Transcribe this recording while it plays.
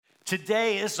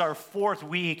Today is our fourth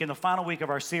week and the final week of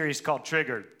our series called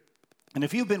Triggered. And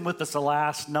if you've been with us the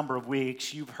last number of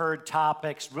weeks, you've heard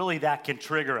topics really that can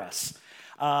trigger us.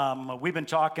 We've been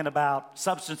talking about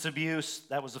substance abuse.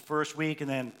 That was the first week, and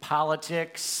then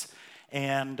politics.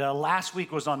 And last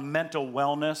week was on mental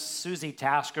wellness. Susie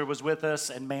Tasker was with us,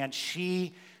 and man,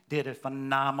 she did a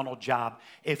phenomenal job.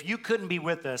 If you couldn't be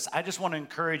with us, I just want to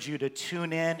encourage you to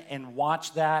tune in and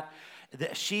watch that.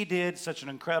 She did such an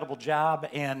incredible job,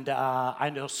 and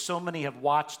I know so many have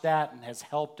watched that and has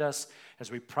helped us as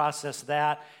we process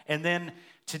that. And then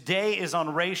today is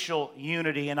on racial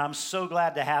unity, and I'm so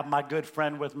glad to have my good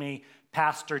friend with me,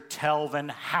 Pastor Telvin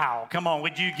Howe. Come on,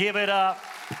 would you give it up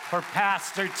for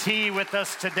Pastor T with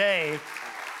us today?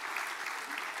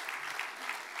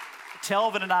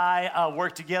 Telvin and I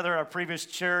worked together at our previous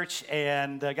church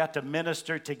and got to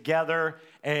minister together.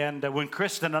 And when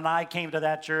Kristen and I came to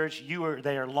that church, you were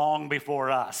there long before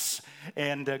us.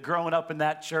 And growing up in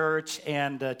that church,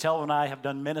 and Telvin and I have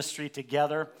done ministry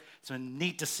together. It's been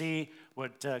neat to see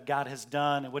what God has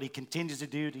done and what he continues to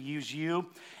do to use you.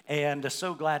 And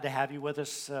so glad to have you with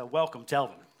us. Welcome,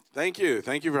 Telvin. Thank you.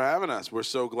 Thank you for having us. We're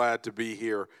so glad to be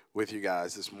here with you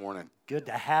guys this morning. Good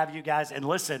to have you guys. And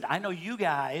listen, I know you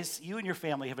guys, you and your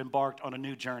family have embarked on a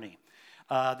new journey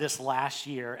this last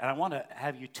year. And I want to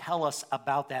have you tell us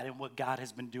about that and what God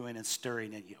has been doing and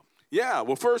stirring in you. Yeah,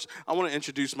 well, first, I want to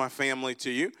introduce my family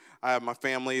to you. I have my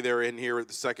family. They're in here at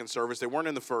the second service. They weren't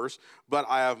in the first, but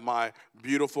I have my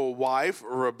beautiful wife,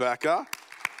 Rebecca,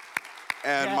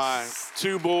 and my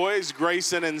two boys,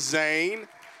 Grayson and Zane.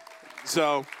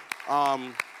 So,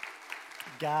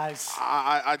 guys,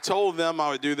 I told them I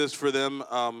would do this for them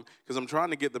because I'm trying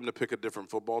to get them to pick a different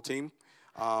football team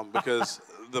because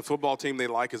the football team they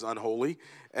like is unholy.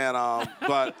 And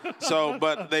but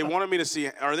they wanted me to see.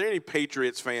 Are there any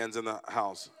Patriots fans in the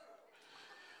house?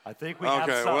 I think we have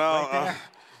some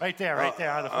right there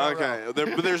on the front row.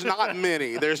 But there's not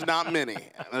many. There's not many.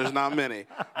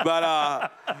 But I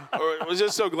was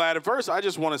just so glad. At first, I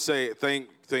just want to say thank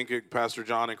you, Pastor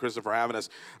John and Kristen, for having us.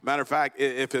 Matter of fact,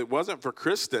 if it wasn't for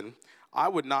Kristen, I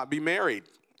would not be married.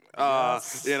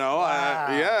 Yes.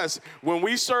 Yes. When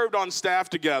we served on staff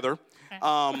together,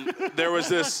 there was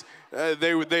this.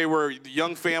 They were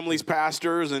young families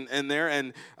pastors and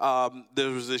there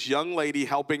was this young lady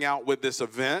helping out with this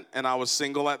event, and I was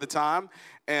single at the time.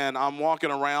 And I'm walking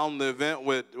around the event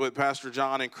with Pastor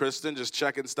John and Kristen, just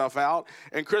checking stuff out.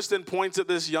 And Kristen points at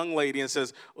this young lady and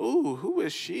says, "Ooh, who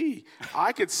is she?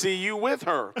 I could see you with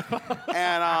her."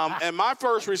 And my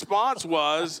first response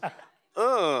was,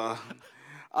 "Ugh."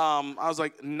 I was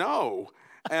like, "No."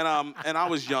 And I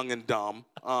was young and dumb,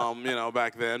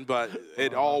 back then, but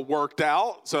it all worked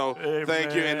out. So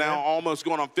thank you. And now almost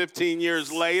going on 15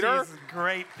 years later.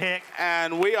 Great pick.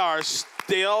 And we are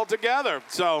still together.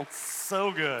 So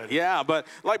good. Yeah, but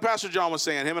like Pastor John was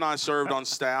saying, him and I served on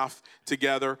staff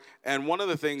together. And one of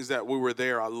the things that we were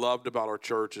there, I loved about our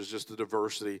church is just the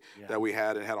diversity that we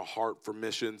had and had a heart for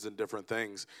missions and different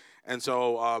things. And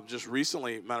so just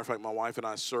recently, matter of fact, my wife and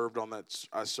I served on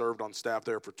staff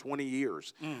there for 20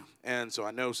 years. And so I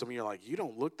know some of you are like, you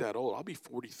don't look that old. I'll be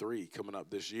 43 coming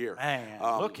up this year. Man,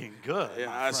 looking good.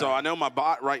 Yeah, so I know my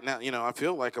bot right now, I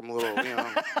feel like I'm a little,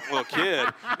 little kid,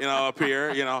 up here,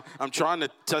 I'm trying to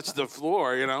touch the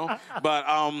floor, But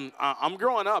I'm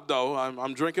growing up, though.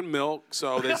 I'm drinking milk,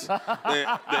 so they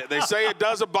say it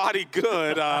does a body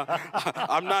good.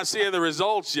 I'm not seeing the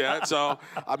results yet, so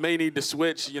I may need to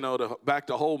switch, back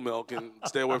to whole milk and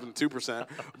stay away from the 2%.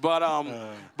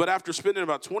 But after spending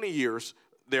about 20 years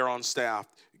there on staff,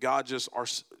 God just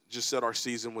said our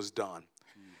season was done.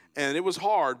 And it was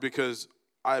hard because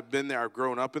I've been there. I've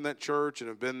grown up in that church and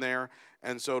have been there.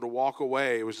 And so to walk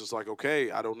away, it was just like,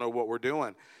 okay, I don't know what we're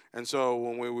doing. And so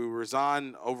when we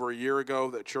resigned over a year ago,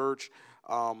 that church,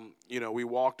 we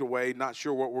walked away, not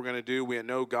sure what we're going to do. We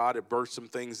know God had birthed some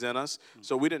things in us.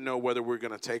 So we didn't know whether we were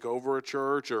going to take over a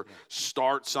church or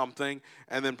start something.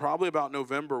 And then probably about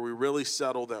November, we really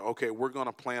settled that, okay, we're going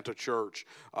to plant a church,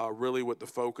 really with the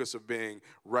focus of being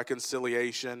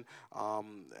reconciliation.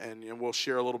 And we'll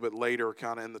share a little bit later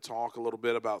kind of in the talk a little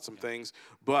bit about some things.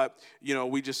 But,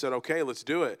 we just said, okay, let's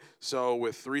do it. So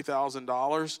with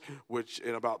 $3,000, which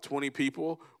in about 20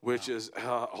 people, which is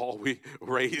all we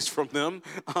raised from them,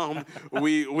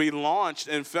 we launched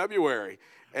in February.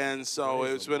 And so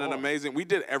it's been an amazing, we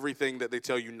did everything that they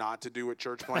tell you not to do at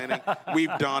church planting.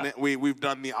 We've done it. We've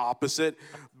done the opposite.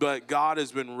 But God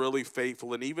has been really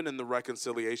faithful. And even in the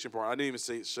reconciliation part, I didn't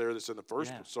even share this in the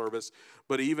first service,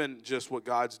 but even just what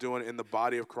God's doing in the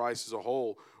body of Christ as a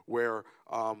whole, where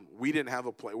we didn't have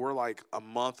a place. We're like a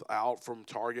month out from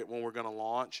Target when we're going to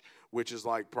launch, which is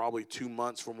like probably 2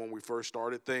 months from when we first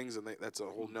started things, and that's a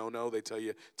whole no-no. They tell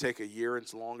you take a year, and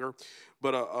it's longer.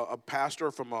 But a pastor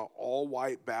from an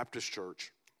all-white Baptist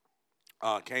church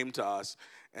came to us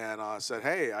and said,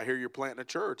 hey, I hear you're planting a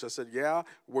church. I said, yeah,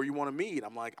 where you want to meet?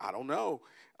 I'm like, I don't know.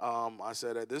 I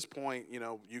said, at this point,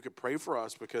 you could pray for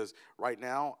us, because right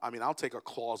now, I'll take a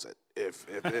closet if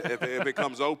it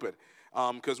comes open,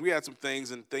 because we had some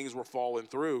things and things were falling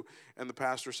through. And the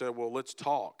pastor said, well, let's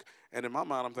talk. And in my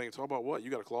mind, I'm thinking, talk about what? You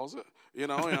got a closet?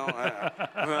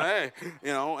 Hey,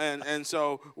 and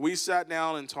so we sat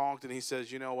down and talked, and he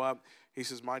says, you know what? He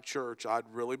says, my church, I'd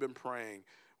really been praying.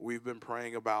 We've been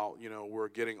praying about, we're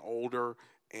getting older,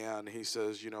 and he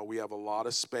says, we have a lot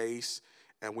of space,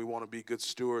 and we want to be good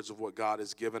stewards of what God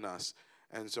has given us.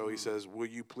 And so he says, will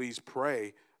you please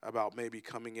pray about maybe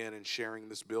coming in and sharing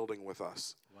this building with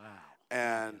us? Wow.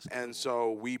 And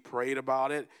so we prayed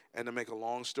about it, and to make a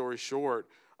long story short,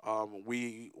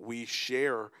 we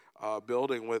share a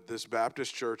building with this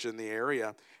Baptist church in the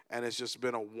area, and it's just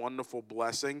been a wonderful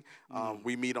blessing.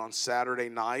 We meet on Saturday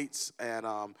nights, and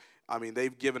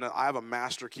they've given I have a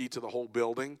master key to the whole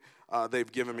building.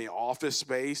 They've given me office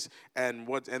space, and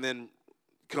then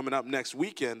coming up next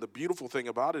weekend, the beautiful thing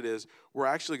about it is we're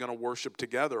actually going to worship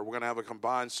together. We're going to have a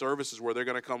combined services where they're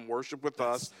going to come worship with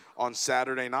us on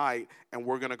Saturday night, and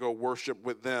we're going to go worship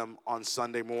with them on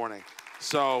Sunday morning.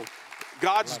 So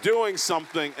God's doing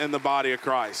something in the body of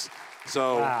Christ.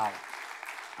 So wow.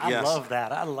 Yes.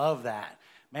 I love that.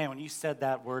 Man, when you said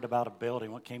that word about a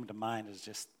building, what came to mind is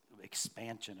just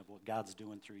expansion of what God's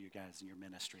doing through you guys in your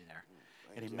ministry there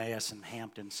at Emmaus and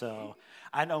Hampton. So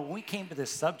I know when we came to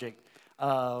this subject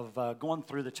of going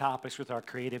through the topics with our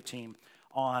creative team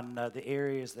on the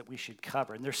areas that we should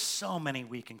cover, and there's so many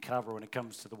we can cover when it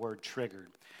comes to the word triggered,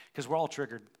 because we're all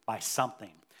triggered by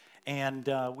something. And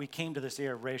we came to this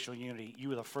area of racial unity. You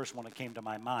were the first one that came to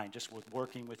my mind, just with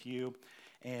working with you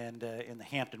and in the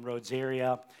Hampton Roads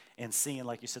area, and seeing,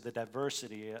 like you said, the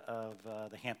diversity of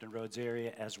the Hampton Roads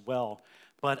area as well.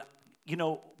 But,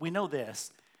 we know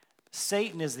this.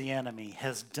 Satan is the enemy,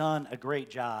 has done a great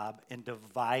job in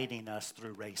dividing us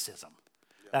through racism.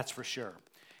 Yeah. That's for sure.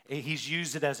 He's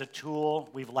used it as a tool.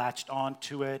 We've latched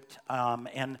onto it.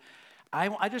 And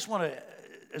I just want to,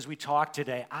 as we talk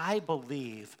today, I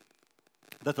believe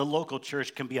that the local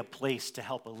church can be a place to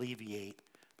help alleviate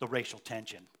the racial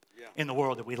tension in the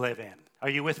world that we live in. Are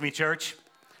you with me, church?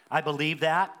 I believe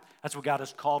that. That's what God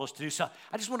has called us to do. So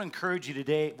I just want to encourage you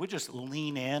today, we just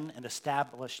lean in and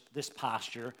establish this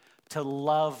posture to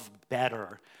love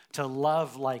better, to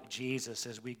love like Jesus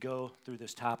as we go through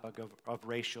this topic of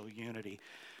racial unity.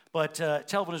 But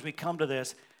Telvin, as we come to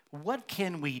this, what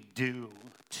can we do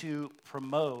to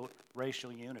promote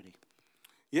racial unity?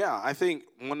 Yeah, I think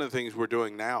one of the things we're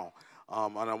doing now,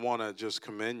 and I want to just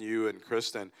commend you and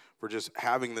Kristen for just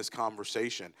having this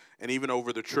conversation, and even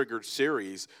over the Triggered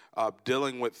series,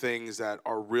 dealing with things that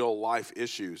are real life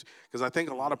issues. Because I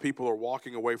think a lot of people are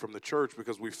walking away from the church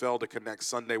because we failed to connect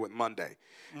Sunday with Monday.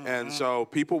 Mm-hmm. And so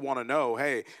people want to know,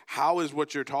 hey, how is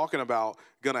what you're talking about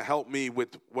going to help me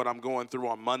with what I'm going through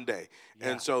on Monday?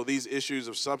 Yeah. And so these issues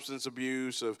of substance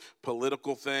abuse, of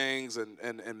political things, and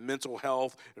mental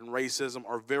health and racism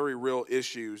are very real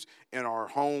issues in our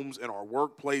homes, in our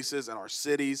workplaces, in our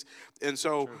cities. And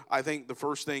so I think the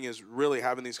first thing is really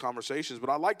having these conversations. But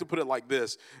I like to put it like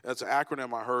this. It's an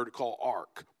acronym I heard called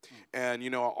ARC. And,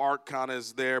 an ARC kind of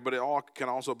is there, but it all can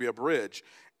also be a bridge.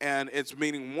 And it's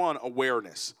meaning, one,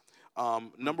 awareness.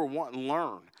 Number one,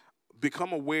 learn.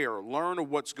 Become aware. Learn of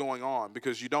what's going on,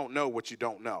 because you don't know what you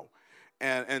don't know.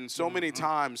 And so many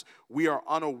times we are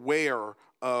unaware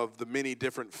of the many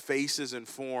different faces and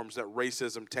forms that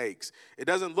racism takes. It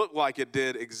doesn't look like it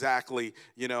did exactly,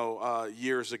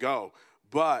 years ago,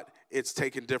 but it's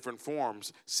taken different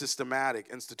forms, systematic,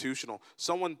 institutional.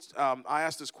 I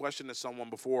asked this question to someone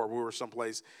before, we were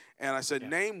someplace, and I said,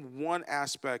 name one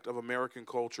aspect of American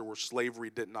culture where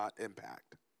slavery did not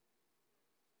impact.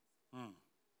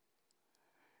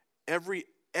 Every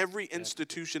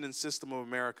institution and system of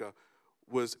America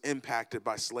was impacted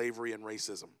by slavery and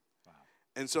racism. Wow.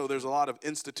 And so there's a lot of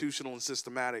institutional and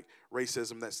systematic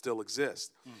racism that still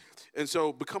exists. And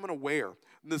so becoming aware.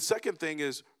 And the second thing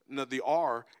is, the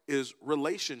R is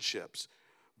relationships.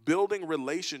 Building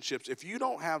relationships. If you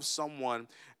don't have someone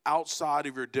outside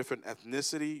of your different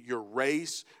ethnicity, your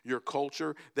race, your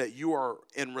culture that you are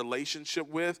in relationship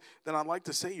with, then I'd like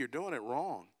to say you're doing it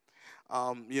wrong.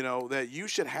 that you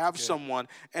should have someone,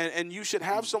 and you should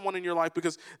have someone in your life,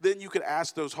 because then you could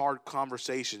ask those hard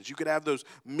conversations. You could have those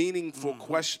meaningful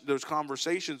those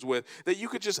conversations with, that you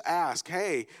could just ask,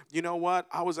 hey, you know what?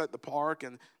 I was at the park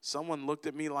and someone looked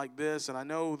at me like this, and I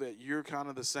know that you're kind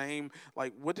of the same.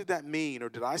 Like, what did that mean? Or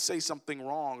did I say something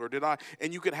wrong? Or did I?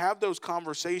 And you could have those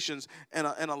conversations in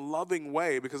a loving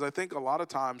way, because I think a lot of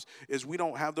times is we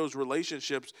don't have those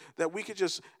relationships that we could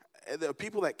just, the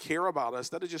people that care about us,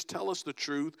 that'll just tell us the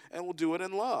truth, and we'll do it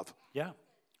in love. Yeah.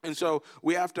 And so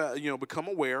we have to, become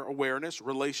awareness,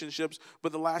 relationships.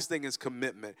 But the last thing is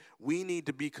commitment. We need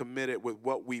to be committed with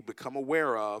what we become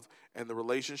aware of, and the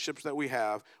relationships that we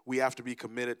have. We have to be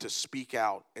committed to speak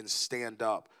out and stand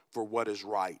up for what is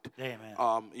right. Amen.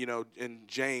 In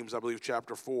James, I believe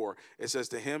chapter 4, it says,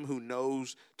 to him who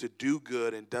knows to do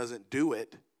good and doesn't do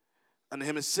it, unto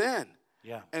him is sin.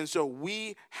 Yeah. And so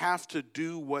we have to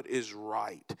do what is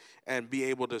right and be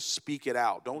able to speak it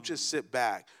out. Don't just sit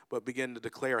back, but begin to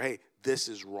declare, hey, this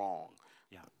is wrong.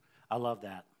 Yeah. I love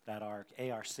that ARC.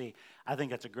 I think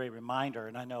that's a great reminder.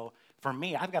 And I know for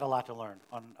me, I've got a lot to learn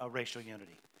on racial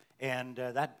unity. And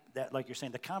that, like you're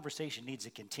saying, the conversation needs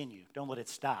to continue. Don't let it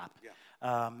stop.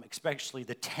 Yeah. Especially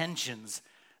the tensions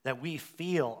that we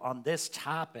feel on this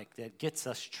topic that gets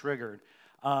us triggered.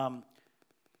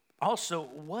 Also,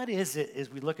 what is it,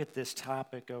 as we look at this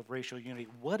topic of racial unity,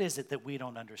 what is it that we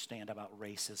don't understand about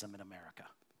racism in America?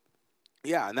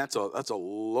 Yeah, and that's a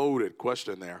loaded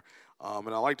question there. And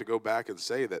I like to go back and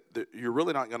say that you're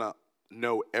really not going to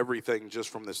know everything just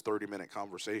from this 30-minute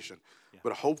conversation. Yeah.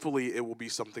 But hopefully it will be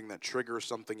something that triggers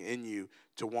something in you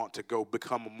to want to go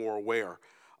become more aware.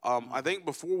 I think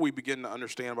before we begin to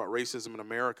understand about racism in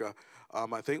America,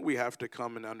 I think we have to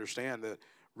come and understand that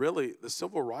really the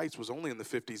civil rights was only in the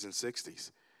 50s and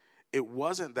 60s. It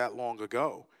wasn't that long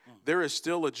ago. There is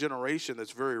still a generation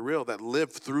that's very real that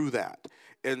lived through that.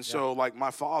 And so like my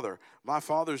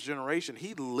father's generation,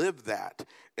 he lived that.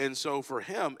 And so for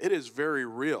him, it is very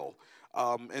real.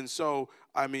 And so,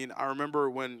 I mean, I remember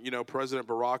when, President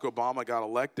Barack Obama got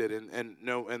elected,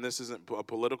 and this isn't a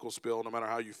political spill, no matter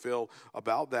how you feel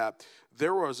about that,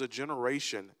 there was a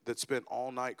generation that spent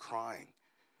all night crying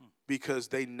because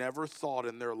they never thought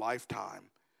in their lifetime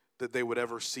that they would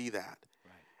ever see that.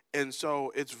 Right. And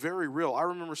so it's very real. I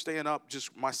remember staying up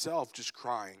just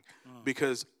crying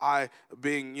because I'm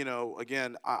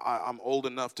old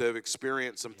enough to have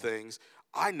experienced some things.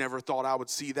 I never thought I would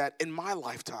see that in my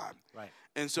lifetime. Right.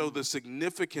 And so the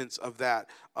significance of that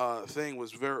thing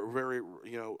was very, very,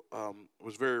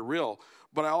 was very real.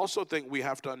 But I also think we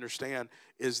have to understand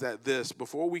is that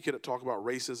before we can talk about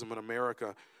racism in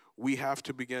America, we have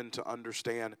to begin to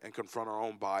understand and confront our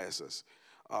own biases.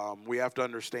 We have to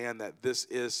understand that this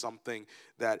is something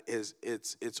that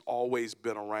it's always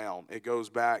been around. It goes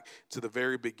back to the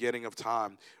very beginning of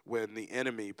time when the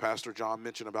enemy, Pastor John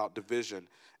mentioned about division,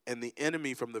 and the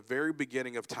enemy from the very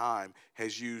beginning of time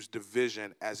has used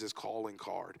division as his calling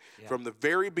card. Yeah. From the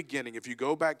very beginning, if you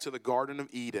go back to the Garden of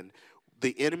Eden,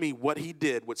 the enemy, what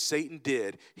Satan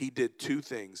did, he did two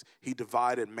things. He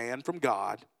divided man from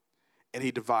God, and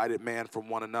he divided man from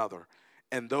one another.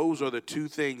 And those are the two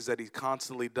things that he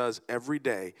constantly does every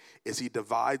day, is he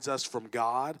divides us from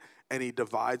God and he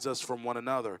divides us from one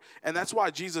another. And that's why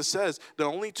Jesus says, the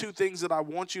only two things that I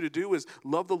want you to do is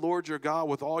love the Lord your God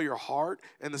with all your heart.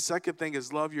 And the second thing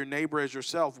is love your neighbor as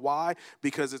yourself. Why?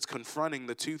 Because it's confronting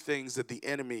the two things that the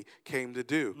enemy came to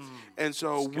do. And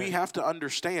so we have to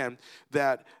understand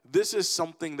that this is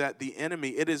something that the enemy,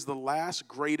 it is the last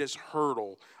greatest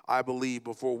hurdle, I believe,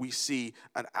 before we see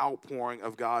an outpouring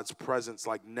of God's presence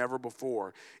like never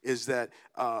before, is that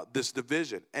this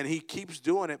division. And he keeps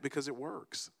doing it because it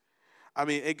works. I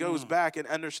mean, it goes back in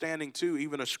understanding, too,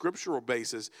 even a scriptural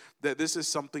basis, that this is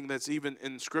something that's even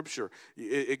in Scripture.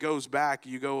 It goes back,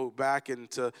 you go back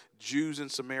into Jews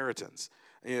and Samaritans.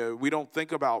 We don't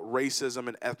think about racism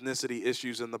and ethnicity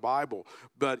issues in the Bible,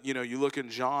 but, you look in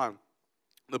John,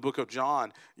 the book of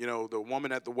John, the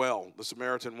woman at the well, the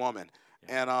Samaritan woman.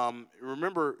 And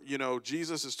remember,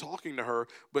 Jesus is talking to her,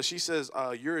 but she says,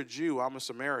 you're a Jew, I'm a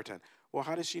Samaritan. Well,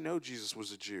 how did she know Jesus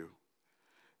was a Jew?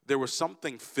 There was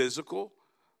something physical.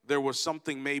 There was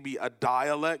something, maybe a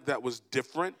dialect that was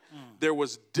different. There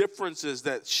was differences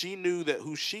that she knew that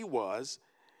who she was,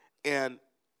 and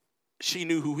she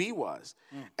knew who he was.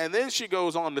 And then she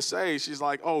goes on to say, she's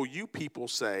like, oh, you people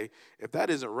say, if that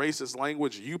isn't racist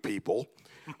language, you people,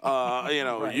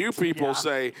 right. You people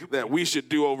say that we should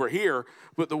do over here.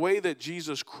 But the way that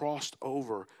Jesus crossed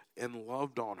over and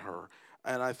loved on her,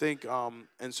 and I think,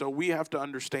 and so we have to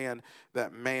understand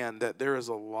that, man, that there is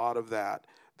a lot of that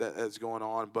that's going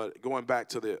on. But going back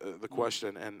to the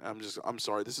question, and I'm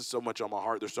sorry, this is so much on my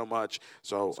heart. There's so much.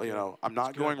 So, I'm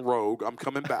not going rogue. I'm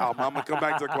coming back. I'm going to come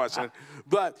back to the question.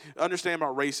 But understand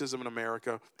about racism in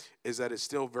America is that it's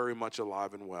still very much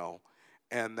alive and well,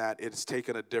 and that it's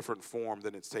taken a different form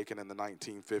than it's taken in the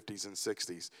 1950s and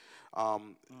 60s.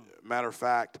 Matter of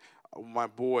fact, my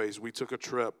boys, we took a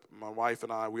trip. My wife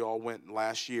and I, we all went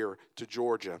last year to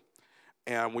Georgia.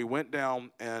 And we went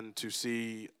down and to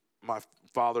see my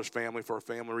father's family for a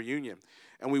family reunion.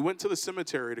 And we went to the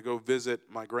cemetery to go visit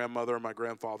my grandmother and my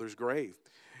grandfather's grave.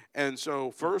 And so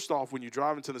first off, when you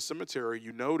drive into the cemetery,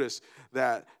 you notice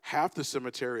that half the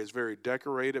cemetery is very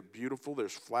decorated, beautiful.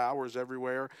 There's flowers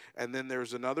everywhere. And then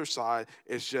there's another side.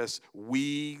 It's just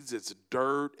weeds. It's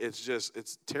dirt.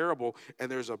 It's terrible.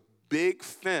 And there's a big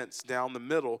fence down the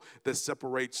middle that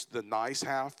separates the nice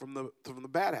half from the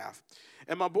bad half.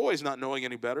 And my boys, not knowing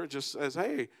any better, just says,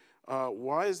 hey,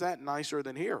 why is that nicer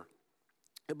than here?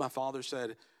 And my father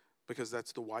said, because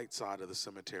that's the white side of the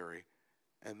cemetery,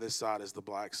 and this side is the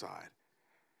black side.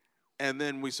 And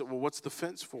then we said, well, what's the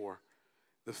fence for?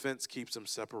 The fence keeps them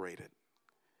separated.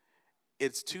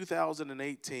 It's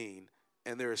 2018,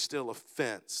 and there is still a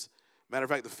fence. Matter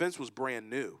of fact, the fence was brand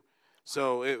new.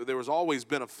 So there was always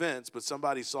been a fence, but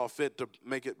somebody saw fit to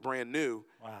make it brand new.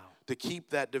 Wow. To keep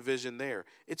that division there.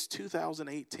 It's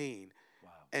 2018, wow.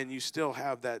 And you still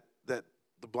have that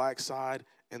the black side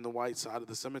and the white side of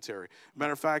the cemetery.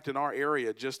 Matter of fact, in our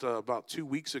area, just about 2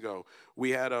 weeks ago,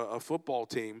 we had a football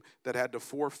team that had to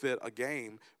forfeit a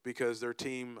game because their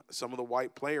team, some of the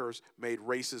white players, made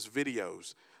racist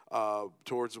videos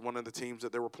towards one of the teams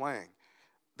that they were playing.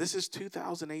 This is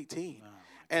 2018. Wow.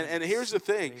 And here's the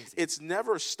thing, it's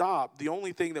never stopped. The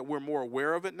only thing that we're more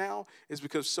aware of it now is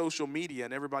because social media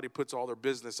and everybody puts all their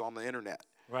business on the internet.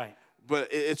 Right. But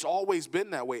it's always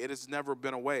been that way. It has never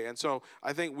been away. And so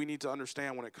I think we need to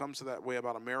understand when it comes to that way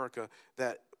about America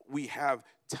that we have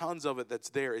tons of it that's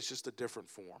there. It's just a different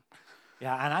form.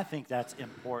 Yeah, and I think that's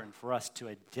important for us to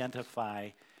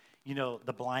identify,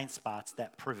 the blind spots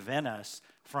that prevent us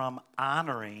from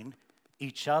honoring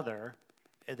each other,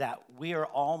 that we are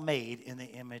all made in the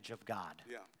image of God.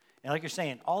 Yeah. And like you're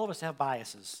saying, all of us have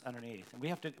biases underneath, and we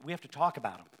have to talk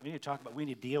about them. We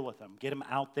need to deal with them, get them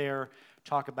out there,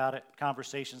 talk about it.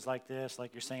 Conversations like this,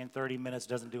 like you're saying, 30 minutes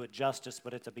doesn't do it justice,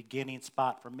 but it's a beginning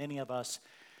spot for many of us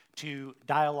to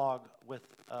dialogue with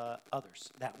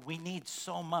others. That we need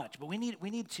so much, but we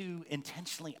need to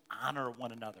intentionally honor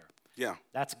one another. Yeah.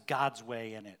 That's God's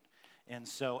way in it. And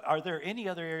so are there any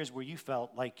other areas where you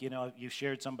felt like, you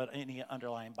shared some, but any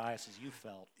underlying biases you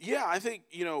felt? Yeah, I think,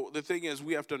 the thing is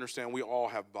we have to understand we all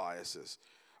have biases.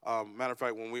 Matter of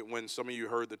fact, when some of you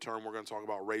heard the term, we're going to talk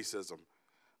about racism,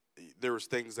 there was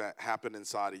things that happened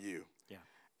inside of you. Yeah.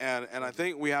 And I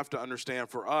think we have to understand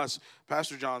for us,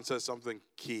 Pastor John says something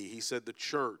key. He said the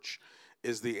church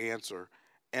is the answer.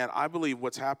 And I believe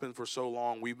what's happened for so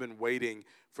long, we've been waiting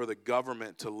for the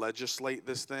government to legislate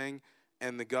this thing.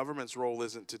 And the government's role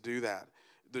isn't to do that.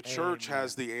 The church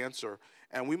has the answer.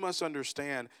 And we must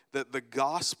understand that the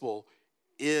gospel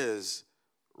is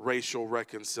racial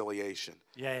reconciliation.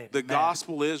 Yeah, the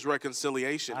gospel is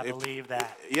reconciliation. I believe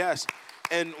that. Yes.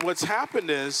 And what's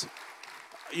happened is,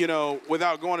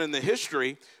 without going into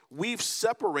history, we've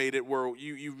separated where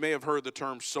you may have heard the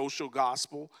term social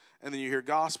gospel, and then you hear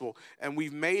gospel, and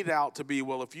we've made out to be,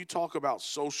 well, if you talk about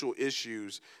social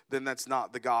issues, then that's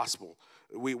not the gospel.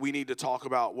 We need to talk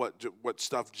about what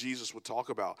stuff Jesus would talk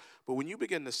about. But when you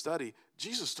begin to study,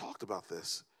 Jesus talked about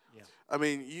this. Yeah. I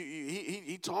mean,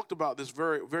 he talked about this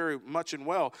very, very much and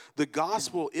well. The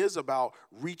gospel is about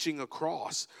reaching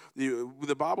across.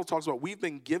 The Bible talks about we've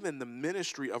been given the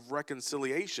ministry of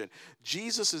reconciliation.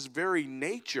 Jesus' very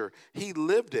nature, he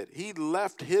lived it. He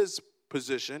left his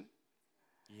position.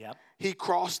 Yep. He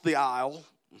crossed the aisle,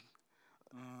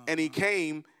 and he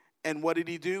came, and what did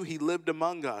he do? He lived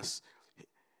among us.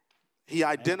 He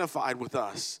identified with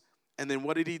us. And then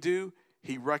what did he do?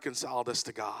 He reconciled us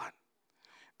to God.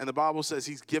 And the Bible says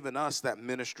he's given us that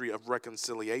ministry of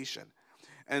reconciliation.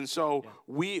 And so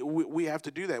we have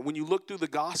to do that. When you look through the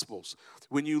Gospels,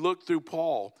 when you look through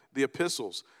Paul, the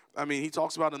epistles, I mean, he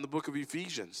talks about in the book of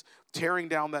Ephesians, tearing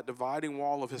down that dividing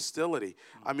wall of hostility.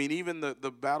 I mean, even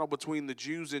the battle between the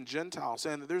Jews and Gentiles,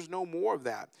 saying that there's no more of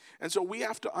that. And so we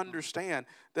have to understand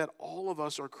that all of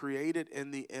us are created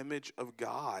in the image of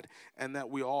God and that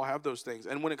we all have those things.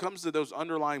 And when it comes to those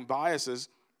underlying biases,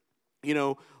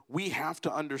 we have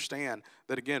to understand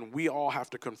that, again, we all have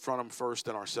to confront them first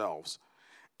in ourselves.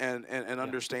 And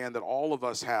understand that all of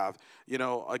us have.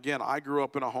 Again, I grew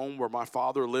up in a home where my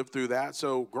father lived through that.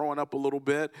 So growing up a little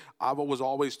bit, I was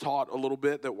always taught a little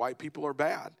bit that white people are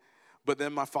bad. But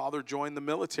then my father joined the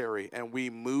military, and we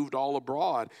moved all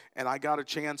abroad, and I got a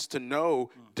chance to know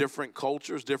different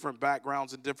cultures, different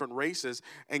backgrounds, and different races,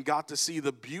 and got to see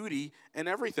the beauty in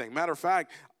everything. Matter of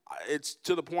fact, it's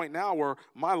to the point now where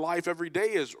my life every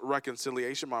day is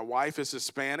reconciliation. My wife is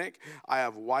Hispanic. I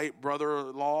have white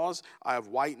brother-in-laws. I have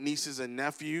white nieces and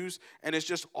nephews, and it's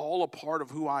just all a part of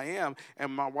who I am.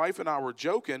 And my wife and I were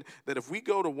joking that if we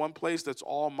go to one place that's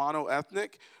all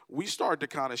mono-ethnic, we start to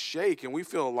kind of shake, and we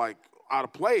feel like out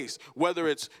of place, whether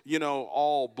it's,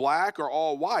 all black or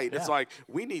all white. Yeah. It's like,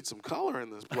 we need some color in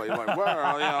this place. Like,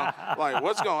 like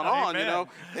what's going on,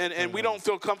 And we don't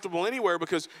feel comfortable anywhere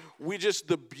because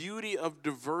the beauty of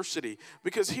diversity.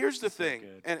 Because here's the thing,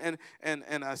 and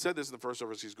I said this in the first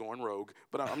service, he's going rogue,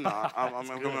 but I'm not. I'm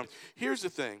going. Here's the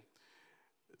thing.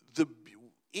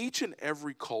 Each and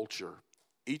every culture,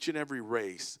 each and every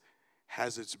race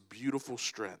has its beautiful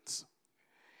strengths.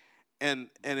 And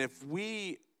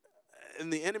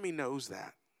the enemy knows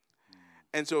that.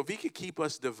 And so if he could keep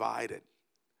us divided,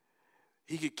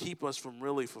 he could keep us from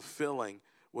really fulfilling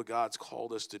what God's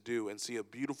called us to do and see a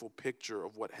beautiful picture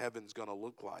of what heaven's going to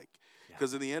look like.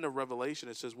 Because in the end of Revelation,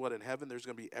 it says what? In heaven, there's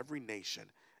going to be every nation,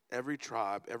 every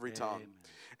tribe, every tongue.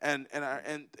 And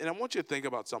I want you to think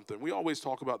about something. We always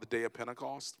talk about the day of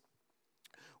Pentecost.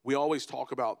 We always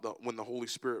talk about when the Holy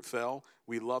Spirit fell.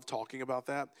 We love talking about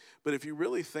that. But if you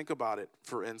really think about it,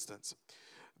 for instance,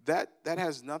 that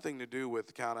has nothing to do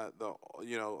with kind of the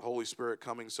Holy Spirit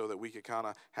coming so that we could kind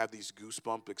of have these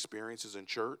goosebump experiences in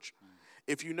church.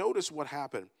 If you notice what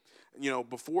happened,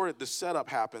 before the setup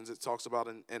happens, it talks about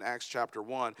in Acts chapter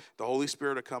 1, the Holy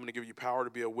Spirit will come to give you power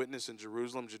to be a witness in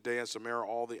Jerusalem, Judea, Samaria,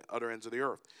 all the other ends of the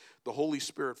earth. The Holy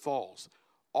Spirit falls.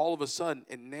 All of a sudden,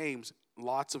 it names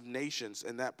lots of nations,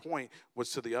 and that point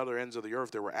was to the other ends of the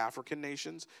earth. There were African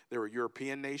nations, there were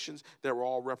European nations that were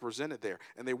all represented there.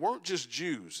 And they weren't just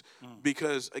Jews,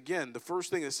 because, again, the first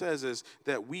thing it says is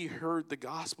that we heard the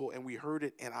gospel and we heard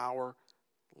it in our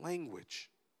language.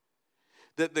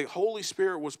 That the Holy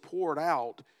Spirit was poured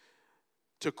out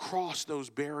to cross those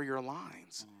barrier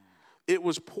lines. It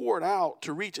was poured out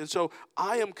to reach. And so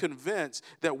I am convinced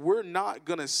that we're not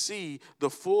going to see the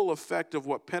full effect of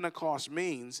what Pentecost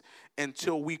means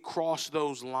until we cross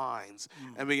those lines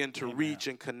and begin to reach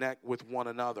and connect with one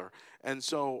another. And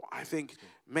so I think,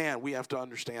 man, we have to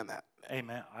understand that.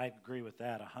 Amen. I agree with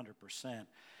that 100%.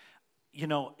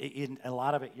 In a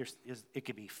lot of it, it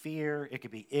could be fear, it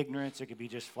could be ignorance, it could be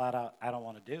just flat out, I don't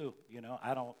want to do,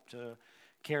 I don't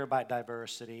care about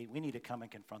diversity. We need to come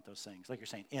and confront those things, like you're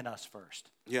saying, in us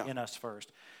first. Yeah. In us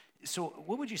first. So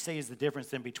what would you say is the difference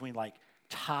then between like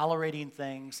tolerating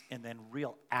things and then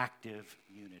real active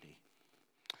unity?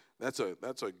 That's a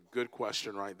good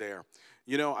question right there.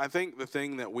 I think the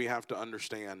thing that we have to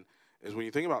understand is when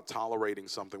you think about tolerating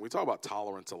something, we talk about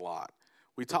tolerance a lot.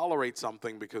 We tolerate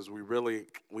something because we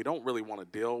don't really want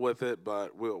to deal with it,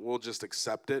 but we'll just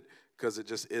accept it because it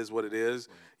just is what it is.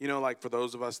 Right. Like for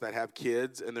those of us that have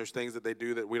kids and there's things that they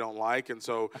do that we don't like, and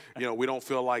so, we don't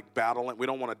feel like battling. We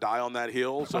don't want to die on that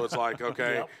hill, so it's like,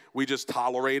 okay, we just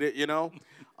tolerate it,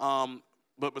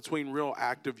 But between real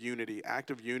active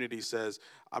unity says,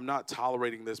 I'm not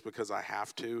tolerating this because I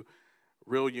have to.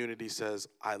 Real unity says,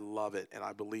 I love it, and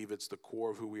I believe it's the core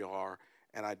of who we are,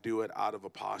 and I do it out of a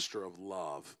posture of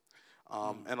love.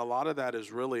 And a lot of that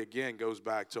is really, again, goes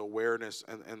back to awareness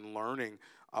and learning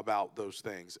about those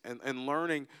things. And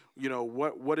learning,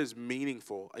 what is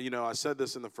meaningful. I said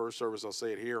this in the first service, I'll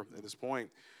say it here at this point.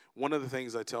 One of the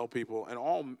things I tell people, and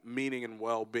all meaning and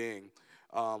well-being,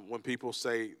 when people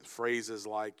say phrases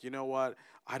like,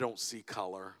 I don't see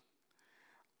color.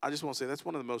 I just want to say that's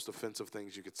one of the most offensive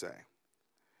things you could say.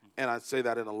 And I say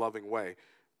that in a loving way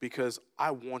because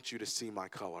I want you to see my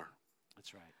color.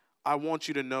 That's right. I want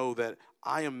you to know that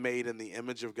I am made in the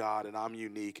image of God and I'm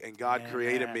unique and God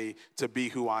created me to be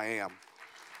who I am.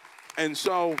 And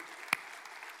so,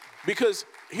 because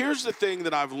here's the thing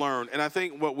that I've learned, and I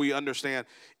think what we understand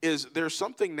is there's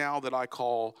something now that I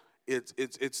call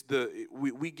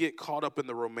we get caught up in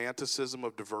the romanticism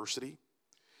of diversity.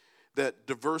 That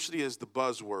diversity is the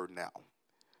buzzword now.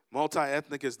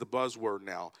 Multi-ethnic is the buzzword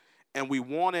now. And we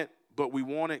want it, but we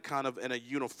want it kind of in a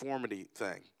uniformity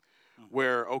thing.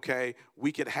 Where, okay,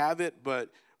 we could have it, but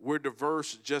we're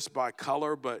diverse just by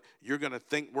color, but you're going to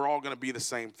think we're all going to be the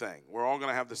same thing. We're all going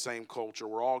to have the same culture.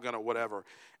 We're all going to whatever.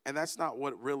 And that's not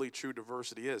what really true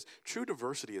diversity is. True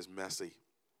diversity is messy.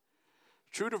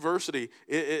 True diversity,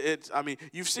 have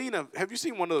you seen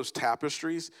one of those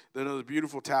tapestries? Those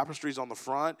beautiful tapestries on the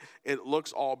front? It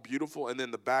looks all beautiful, and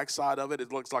then the backside of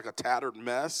it looks like a tattered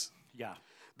mess. Yeah.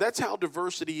 That's how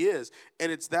diversity is.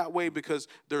 And it's that way because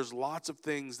there's lots of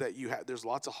things that you have. There's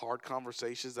lots of hard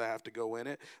conversations that have to go in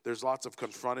it. There's lots of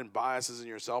confronting biases in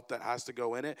yourself that has to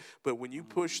go in it. But when you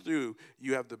push through,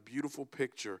 you have the beautiful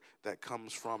picture that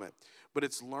comes from it. But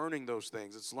it's learning those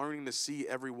things. It's learning to see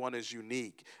everyone as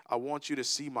unique. I want you to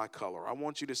see my color. I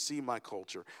want you to see my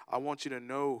culture. I want you to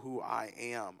know who I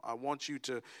am. I want you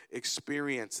to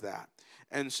experience that.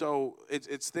 And so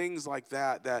it's things like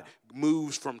that that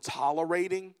moves from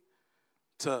tolerating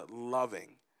to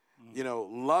loving. You know,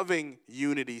 loving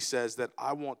unity says that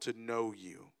I want to know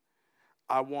you.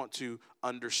 I want to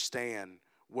understand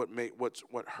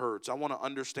what hurts. I want to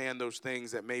understand those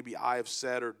things that maybe I have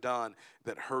said or done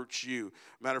that hurts you.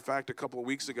 Matter of fact, a couple of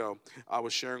weeks ago, I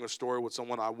was sharing a story with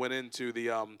someone. I went into the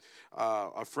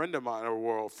a friend of mine,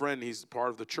 or a friend. He's part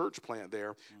of the church plant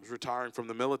there. He was retiring from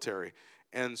the military,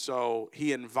 and so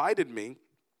he invited me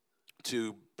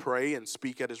to pray and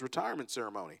speak at his retirement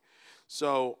ceremony.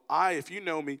 So if you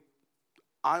know me,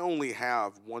 I only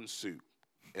have one suit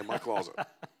in my closet.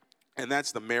 And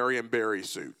that's the Marion Barry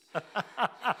suit.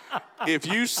 If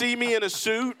you see me in a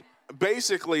suit,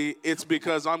 basically it's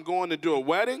because I'm going to do a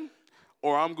wedding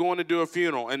or I'm going to do a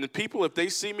funeral. And the people, if they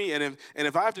see me, and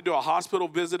if I have to do a hospital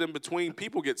visit in between,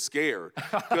 people get scared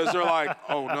because they're like,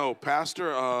 "Oh no, Pastor,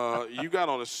 you got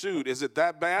on a suit. Is it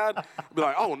that bad?" I'll be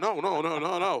like, "Oh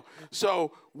no."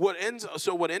 So what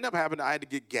ended up happening, I had to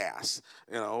get gas,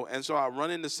 and so I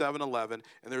run into 7-Eleven,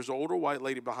 and there's an older white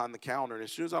lady behind the counter, and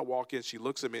as soon as I walk in, she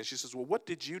looks at me and she says, "Well, what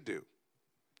did you do?"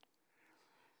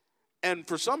 And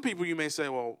for some people, you may say,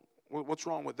 "Well, what's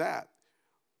wrong with that?"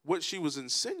 What she was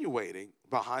insinuating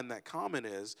behind that comment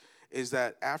is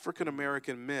that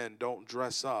African-American men don't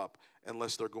dress up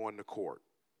unless they're going to court.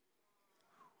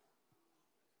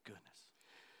 Goodness.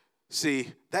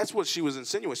 See, that's what she was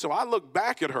insinuating. So I look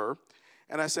back at her,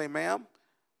 and I say, "Ma'am,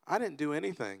 I didn't do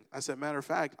anything." I said, "Matter of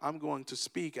fact, I'm going to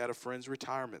speak at a friend's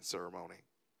retirement ceremony."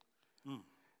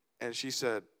 And she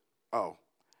said, "Oh."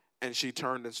 And she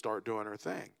turned and started doing her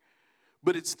thing.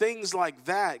 But it's things like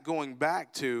that going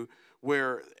back to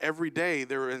where every day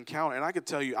they're encountering, and I could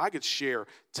tell you, I could share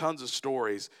tons of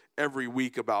stories every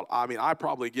week about, I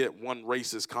probably get one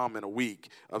racist comment a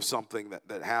week of something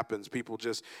that happens. People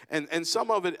just, and some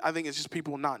of it, I think it's just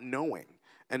people not knowing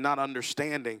and not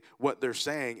understanding what they're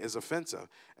saying is offensive.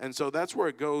 And so that's where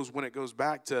it goes when it goes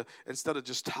back to, instead of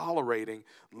just tolerating,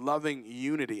 loving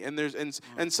unity. And there's,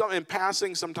 and some in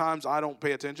passing, sometimes I don't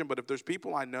pay attention, but if there's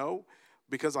people I know,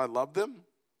 because I love them,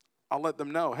 I'll let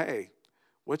them know, "Hey,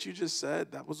 what you just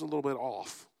said, that was a little bit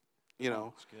off,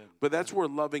 That's good. But that's where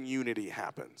loving unity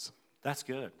happens. That's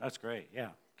good. That's great. Yeah,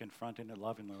 confronting and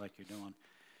lovingly like you're doing.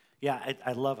 Yeah,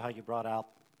 I love how you brought out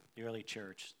the early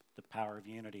church, the power of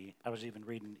unity. I was even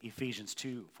reading Ephesians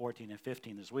 2:14 and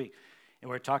 15 this week, and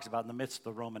where it talks about in the midst of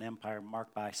the Roman Empire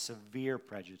marked by severe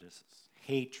prejudices,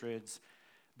 hatreds.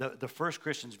 The first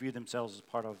Christians viewed themselves as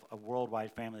part of a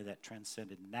worldwide family that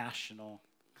transcended national,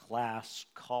 class,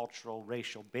 cultural,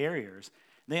 racial barriers.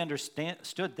 They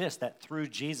understood this, that through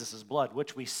Jesus' blood,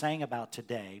 which we sang about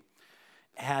today,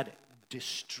 had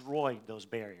destroyed those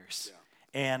barriers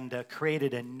and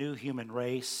created a new human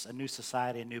race, a new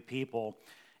society, a new people,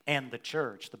 and the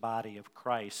church, the body of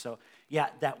Christ. So,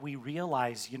 that we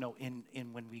realize,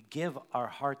 in when we give our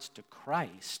hearts to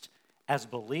Christ as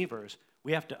believers,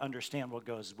 we have to understand what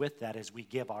goes with that as we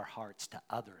give our hearts to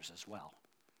others as well.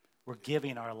 We're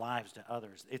giving our lives to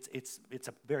others. It's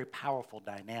a very powerful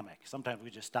dynamic. Sometimes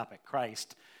we just stop at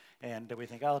Christ and we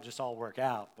think, it'll just all work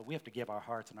out. But we have to give our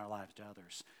hearts and our lives to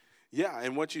others. Yeah,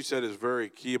 and what you said is very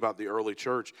key about the early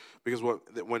church, because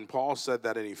when Paul said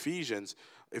that in Ephesians,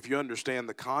 if you understand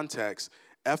the context,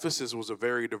 Ephesus was a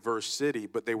very diverse city,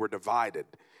 but they were divided.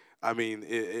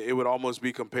 It would almost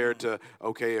be compared to,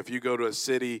 okay, if you go to a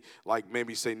city like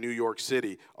maybe say New York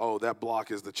City, that block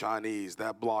is the Chinese,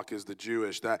 that block is the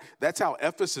Jewish. That's how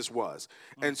Ephesus was.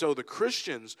 And so the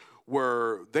Christians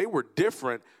were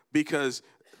different because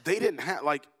they didn't have,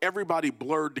 everybody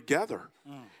blurred together.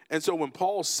 And so when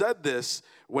Paul said this,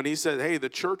 when he said, "Hey, the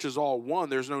church is all one,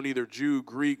 there's no neither Jew,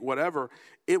 Greek, whatever,"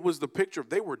 it was the picture of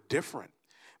they were different.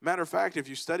 Matter of fact, if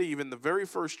you study even the very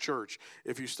first church,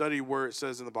 if you study where it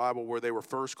says in the Bible where they were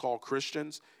first called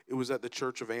Christians, it was at the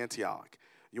church of Antioch.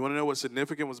 You want to know what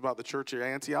significant was about the church of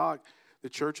Antioch? The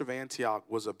church of Antioch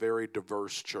was a very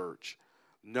diverse church,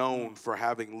 known for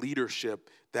having leadership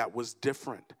that was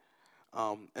different.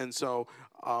 And so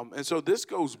this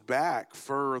goes back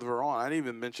further on. I didn't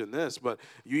even mention this, but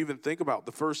you even think about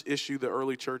the first issue the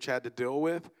early church had to deal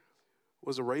with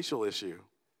was a racial issue.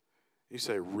 You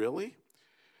say, really?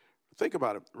 Think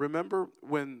about it. Remember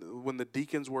when the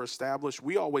deacons were established?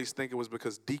 We always think it was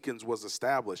because deacons was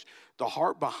established. The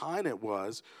heart behind it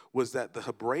was that the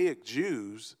Hebraic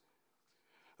Jews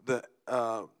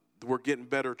were getting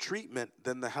better treatment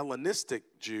than the Hellenistic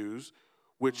Jews,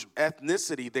 which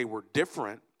ethnicity they were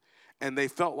different, and they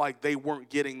felt like they weren't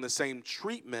getting the same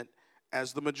treatment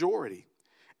as the majority.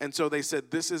 And so they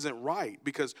said, this isn't right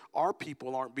because our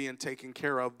people aren't being taken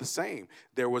care of the same.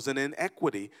 There was an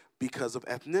inequity because of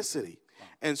ethnicity.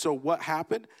 And so what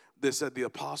happened? They said the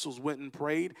apostles went and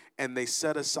prayed, and they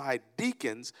set aside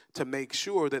deacons to make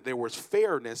sure that there was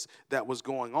fairness that was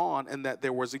going on and that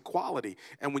there was equality.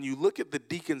 And when you look at the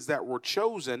deacons that were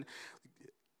chosen,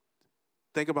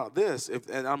 think about this,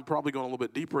 and I'm probably going a little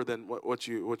bit deeper than what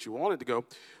you wanted to go,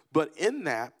 but in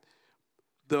that,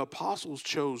 the apostles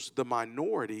chose the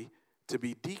minority to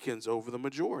be deacons over the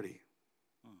majority.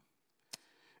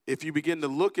 If you begin to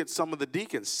look at some of the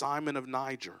deacons, Simon of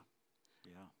Niger,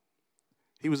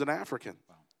 he was an African.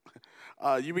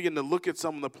 Wow. You begin to look at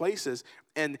some of the places,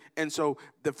 and so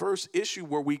the first issue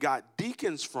where we got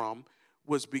deacons from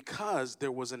was because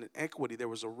there was an inequity, there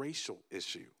was a racial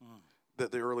issue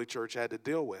that the early church had to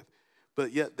deal with.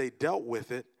 But yet they dealt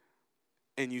with it,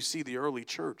 and you see the early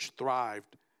church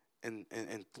thrived and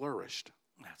flourished.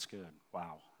 That's good.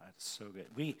 Wow, that's so good.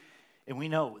 We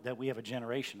know that we have a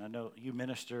generation. I know you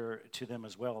minister to them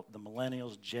as well. The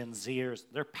millennials, Gen Zers,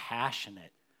 they're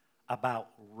passionate about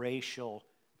racial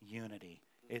unity.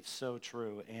 It's so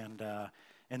true, and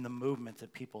the movement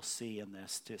that people see in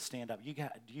this to stand up. Do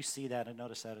you see that and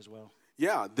notice that as well?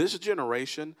 Yeah, this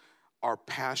generation are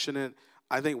passionate.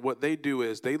 I think what they do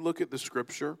is they look at the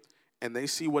scripture and they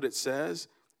see what it says,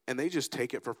 and they just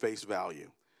take it for face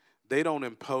value. They don't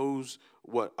impose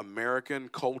what American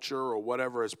culture or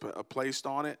whatever is placed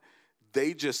on it.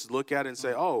 They just look at it and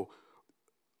say, oh,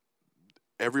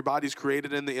 everybody's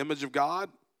created in the image of God.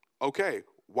 Okay,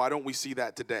 why don't we see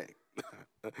that today?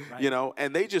 Right.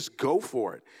 And they just go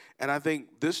for it. And I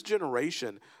think this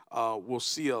generation will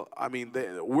see,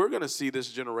 we're going to see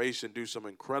this generation do some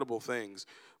incredible things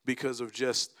because of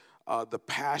just the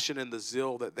passion and the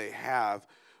zeal that they have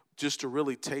just to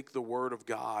really take the word of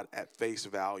God at face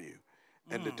value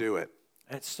and to do it.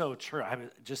 It's so true.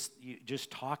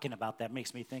 Just talking about that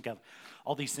makes me think of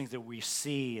all these things that we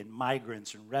see in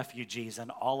migrants and refugees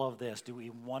and all of this. Do we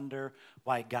wonder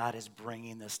why God is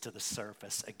bringing this to the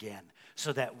surface again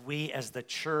so that we as the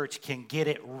church can get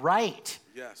it right?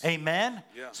 Yes. Amen?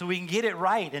 Yeah. So we can get it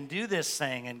right and do this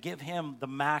thing and give him the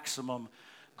maximum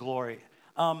glory.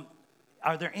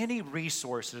 Are there any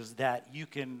resources that you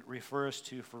can refer us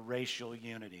to for racial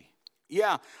unity?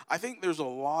 Yeah, I think there's a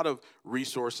lot of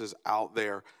resources out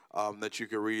there that you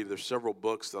can read. There's several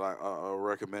books that I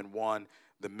recommend. One,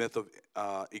 The Myth of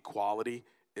Equality.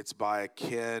 It's by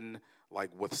Ken,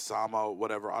 Withsama,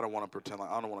 whatever. I don't want to pretend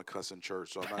I don't want to cuss in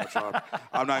church, so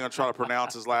I'm not going to try to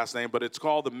pronounce his last name. But it's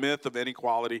called The Myth of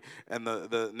Inequality, and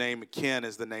the name Ken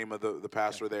is the name of the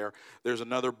pastor there. There's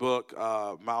another book,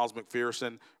 Miles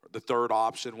McPherson, The Third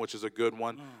Option, which is a good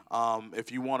one. If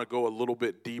you want to go a little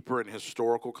bit deeper in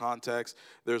historical context,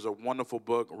 there's a wonderful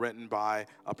book written by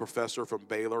a professor from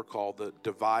Baylor called The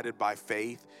Divided by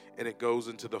Faith, and it goes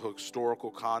into the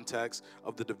historical context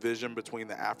of the division between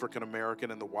the African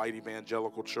American and the white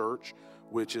evangelical church,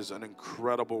 which is an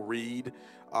incredible read.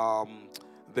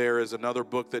 There is another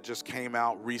book that just came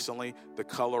out recently, The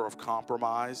Color of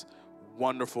Compromise.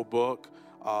 Wonderful book.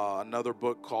 Another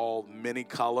book called Many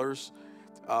Colors.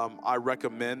 I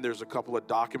recommend there's a couple of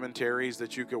documentaries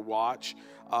that you could watch.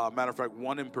 Matter of fact,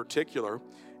 one in particular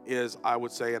is, I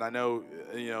would say, and I know,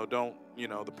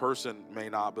 the person may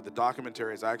not, but the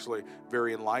documentary is actually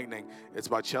very enlightening. It's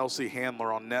by Chelsea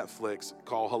Handler on Netflix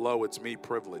called Hello, It's Me,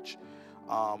 Privilege.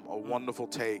 A wonderful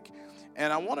take.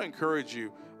 And I want to encourage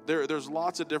you, there's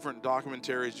lots of different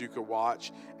documentaries you could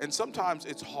watch, and sometimes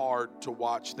it's hard to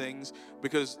watch things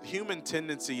because human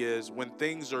tendency is when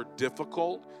things are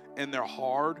difficult and they're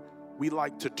hard, we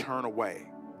like to turn away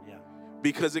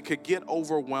because it could get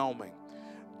overwhelming.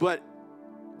 But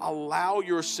allow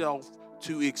yourself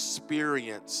to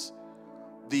experience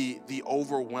the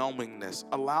overwhelmingness.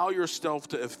 Allow yourself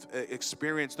to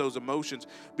experience those emotions,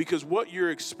 because what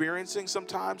you're experiencing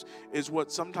sometimes is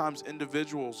what sometimes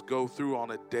individuals go through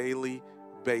on a daily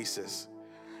basis.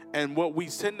 And what we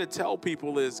tend to tell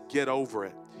people is get over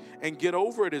it. And get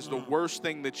over it is the worst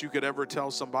thing that you could ever tell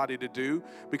somebody to do,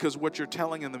 because what you're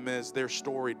telling them is their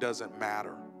story doesn't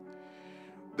matter.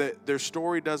 That their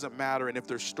story doesn't matter, and if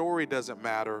their story doesn't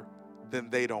matter, then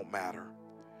they don't matter.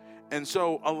 And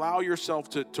so allow yourself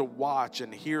to watch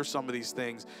and hear some of these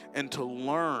things and to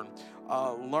learn.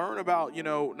 Learn about,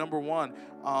 number one,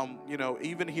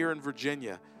 even here in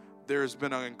Virginia, there's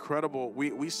been an incredible,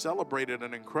 we celebrated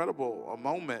an incredible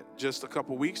moment just a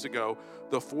couple weeks ago,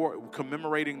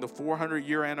 commemorating the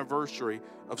 400-year anniversary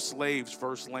of slaves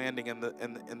first landing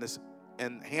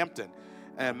in Hampton.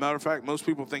 And matter of fact, most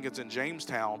people think it's in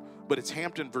Jamestown, but it's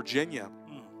Hampton, Virginia,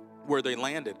 where they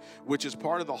landed, which is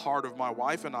part of the heart of my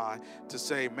wife and I to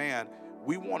say, man,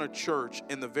 we want a church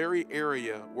in the very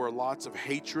area where lots of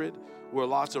hatred, where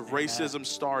lots of racism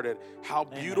started. How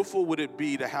beautiful would it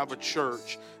be to have a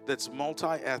church that's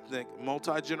multi-ethnic,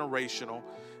 multi-generational,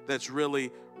 that's really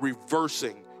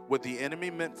reversing what the enemy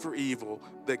meant for evil,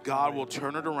 that God will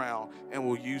turn it around and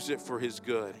will use it for his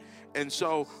good. And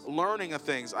so learning of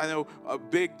things, I know a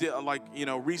big deal,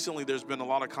 recently there's been a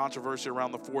lot of controversy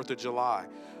around the 4th of July.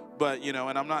 But,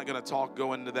 and I'm not going to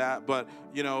go into that, but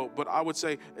I would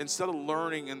say instead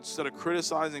of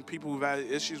criticizing people who've had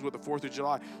issues with the 4th of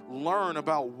July, learn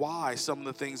about why some of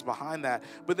the things behind that,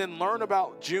 but then learn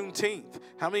about Juneteenth.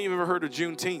 How many of you have ever heard of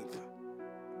Juneteenth?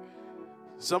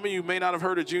 Some of you may not have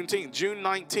heard of Juneteenth. June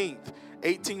 19th,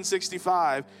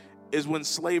 1865 is when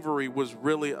slavery was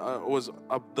really,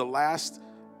 the last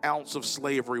ounce of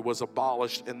slavery was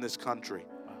abolished in this country,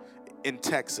 in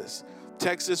Texas.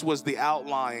 Texas was the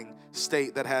outlying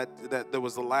state that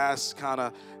was the last kind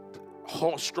of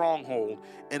stronghold,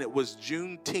 and it was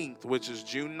Juneteenth, which is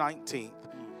June 19th.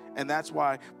 And that's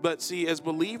why, but see, as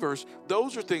believers,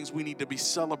 those are things we need to be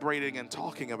celebrating and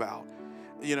talking about,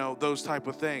 those type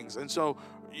of things. And so,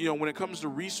 when it comes to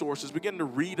resources, begin to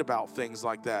read about things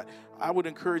like that. I would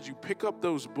encourage you, pick up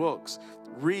those books,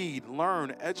 read,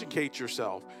 learn, educate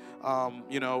yourself,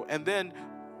 and then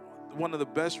one of the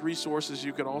best resources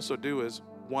you can also do is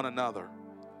one another.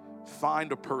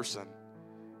 Find a person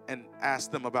and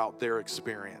ask them about their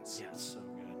experience. Yes, so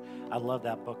good. I love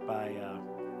that book by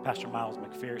Pastor Miles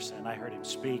McPherson. I heard him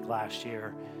speak last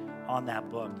year on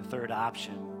that book, The Third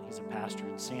Option. He's a pastor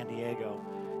in San Diego.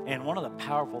 And one of the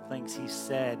powerful things he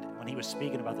said when he was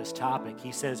speaking about this topic,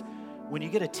 he says, when you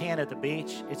get a tan at the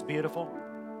beach, it's beautiful.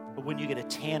 But when you get a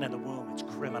tan in the womb, it's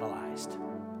criminalized.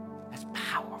 That's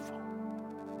powerful.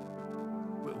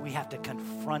 We have to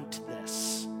confront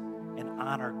this and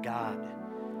honor God.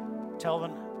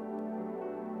 Telvin,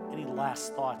 any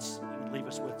last thoughts you can leave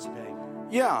us with today?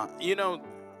 Yeah,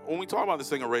 when we talk about this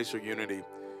thing of racial unity,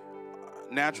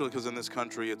 naturally, because in this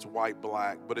country it's white,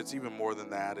 black, but it's even more than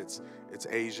that. It's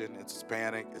Asian, it's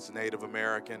Hispanic, it's Native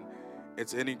American,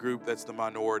 it's any group that's the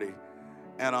minority.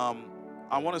 And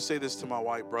I want to say this to my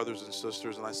white brothers and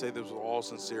sisters, and I say this with all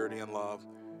sincerity and love.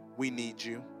 We need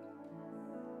you.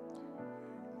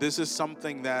 This is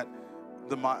something that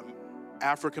the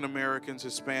African Americans,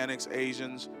 Hispanics,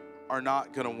 Asians are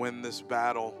not going to win this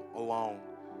battle alone.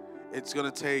 It's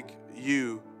going to take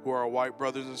you, who are our white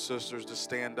brothers and sisters, to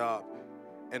stand up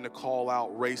and to call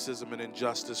out racism and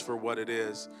injustice for what it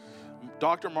is.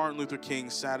 Dr. Martin Luther King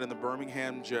sat in the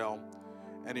Birmingham jail,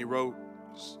 and he wrote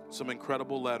some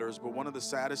incredible letters, but one of the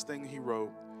saddest things he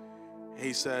wrote,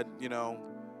 he said,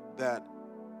 that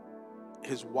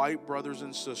his white brothers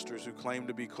and sisters who claimed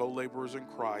to be co-laborers in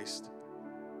Christ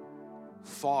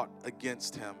fought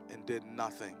against him and did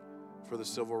nothing for the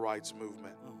civil rights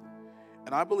movement.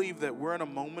 And I believe that we're in a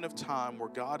moment of time where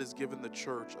God has given the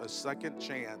church a second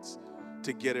chance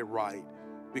to get it right.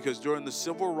 Because during the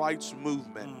civil rights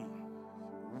movement,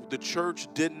 the church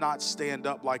did not stand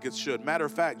up like it should. Matter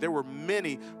of fact, there were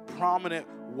many prominent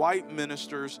white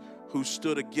ministers who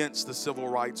stood against the civil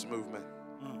rights movement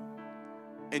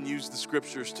and used the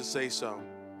scriptures to say so.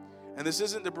 And this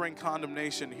isn't to bring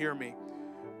condemnation, hear me.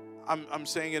 I'm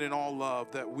saying it in all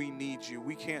love, that we need you.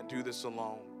 We can't do this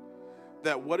alone.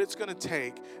 That what it's going to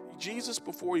take, Jesus,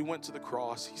 before he went to the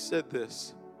cross, he said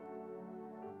this.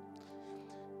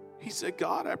 He said,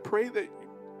 God, I pray that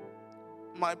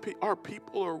our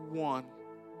people are one,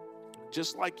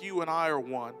 just like you and I are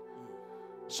one,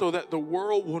 so that the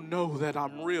world will know that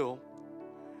I'm real.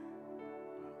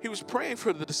 He was praying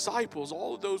for the disciples,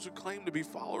 all of those who claim to be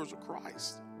followers of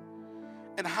Christ.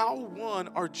 And how one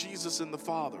are Jesus and the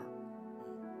Father.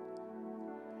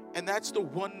 And that's the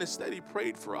oneness that he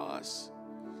prayed for us.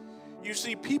 You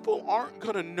see, people aren't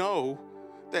going to know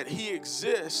that he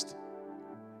exists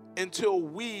until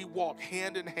we walk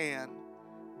hand in hand,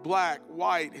 black,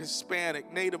 white,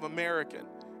 Hispanic, Native American,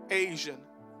 Asian.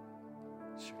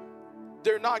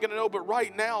 They're not going to know, but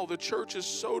right now the church is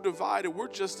so divided. We're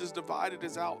just as divided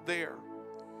as out there.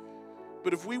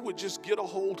 But if we would just get a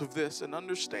hold of this and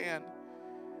understand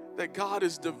that God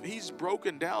he's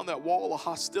broken down that wall of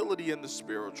hostility in the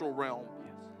spiritual realm.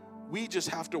 We just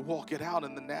have to walk it out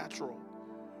in the natural.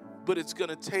 But it's going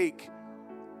to take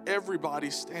everybody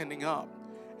standing up.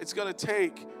 It's going to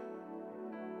take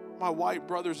my white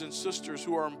brothers and sisters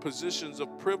who are in positions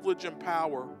of privilege and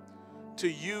power to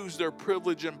use their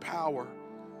privilege and power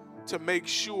to make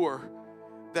sure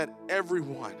that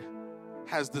everyone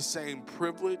has the same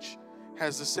privilege,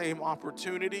 has the same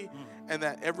opportunity, and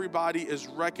that everybody is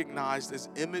recognized as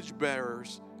image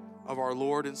bearers of our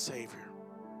Lord and Savior.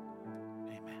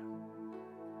 Amen.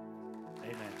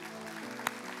 Amen.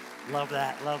 Love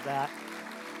that. Love that.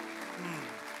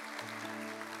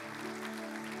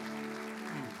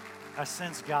 I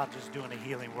sense God just doing a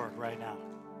healing work right now.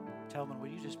 Telman, will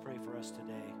you just pray for us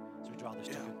today as we draw this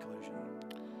to conclusion?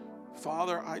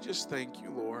 Father, I just thank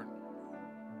you, Lord.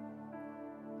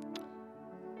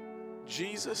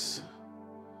 Jesus,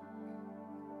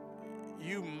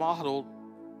 you modeled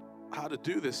how to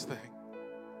do this thing.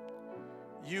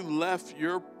 You left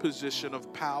your position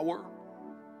of power.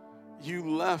 You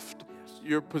left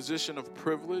your position of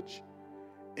privilege,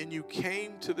 and you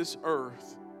came to this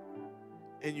earth,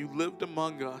 and you lived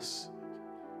among us.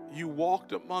 You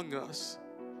walked among us,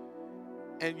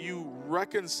 and you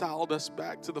reconciled us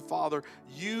back to the Father.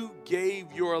 You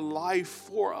gave your life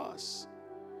for us.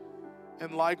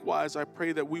 And likewise, I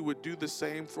pray that we would do the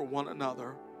same for one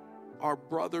another, our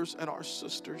brothers and our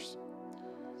sisters.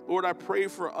 Lord, I pray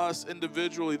for us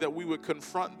individually that we would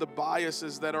confront the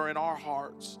biases that are in our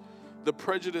hearts, the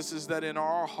prejudices that are in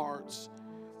our hearts,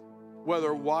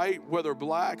 whether white, whether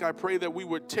black. I pray that we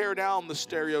would tear down the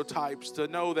stereotypes to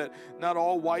know that not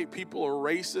all white people are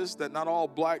racist, that not all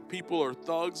black people are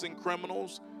thugs and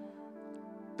criminals,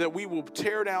 that we will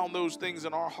tear down those things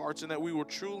in our hearts and that we will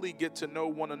truly get to know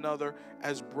one another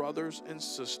as brothers and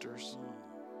sisters.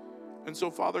 And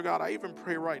so, Father God, I even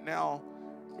pray right now,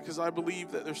 because I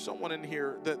believe that there's someone in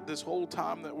here that this whole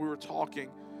time that we were talking,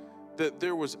 that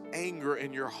there was anger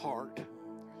in your heart.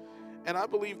 And I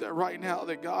believe that right now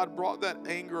that God brought that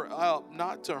anger up,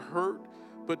 not to hurt,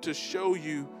 but to show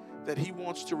you that he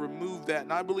wants to remove that.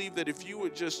 And I believe that if you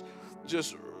would just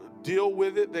deal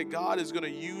with it, that God is going to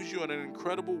use you in an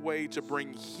incredible way to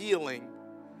bring healing.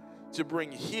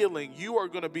 You are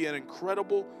going to be an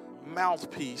incredible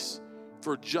mouthpiece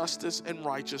for justice and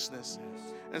righteousness.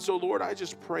 And so, Lord, I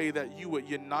just pray that you would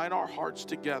unite our hearts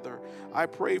together. I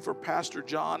pray for Pastor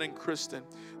John and Kristen.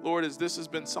 Lord, as this has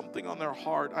been something on their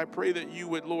heart, I pray that you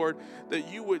would, Lord, that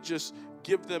you would just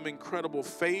give them incredible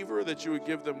favor, that you would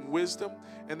give them wisdom,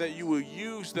 and that you will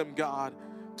use them, God,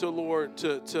 to, Lord,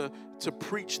 to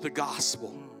preach the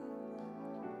gospel.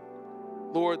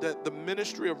 Lord, that the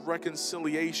ministry of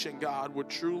reconciliation, God, would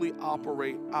truly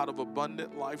operate out of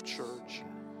Abundant Life Church.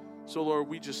 So, Lord,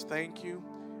 we just thank you.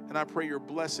 And I pray your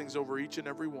blessings over each and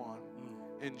every one.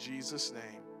 In Jesus'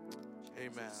 name,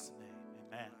 amen.